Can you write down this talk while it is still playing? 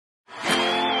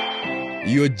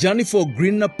Your journey for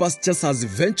greener pastures has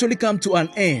eventually come to an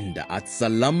end at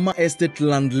Salama Estate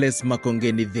Landless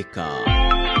Makongeni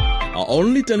Thika.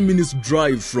 Only 10 minutes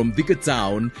drive from Thika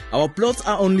town, our plots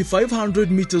are only 500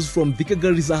 meters from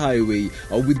Thika-Garissa highway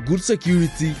with good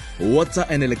security, water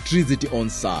and electricity on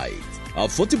site. Our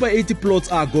 40 by 80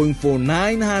 plots are going for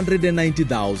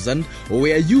 990,000,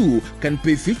 where you can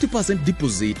pay 50%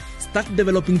 deposit, start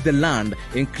developing the land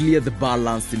and clear the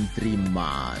balance in 3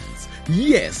 months.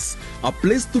 Yes, a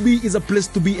place to be is a place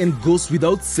to be and goes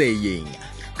without saying.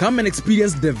 Come and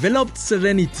experience developed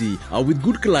serenity with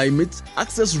good climate,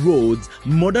 access roads,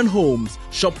 modern homes,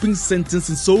 shopping centers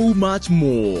and so much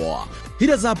more. Hit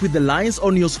us up with the lines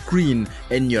on your screen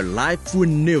and your life will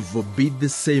never be the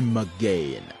same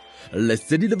again. Let's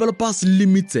Developers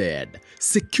Limited,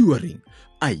 securing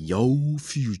your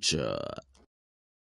future.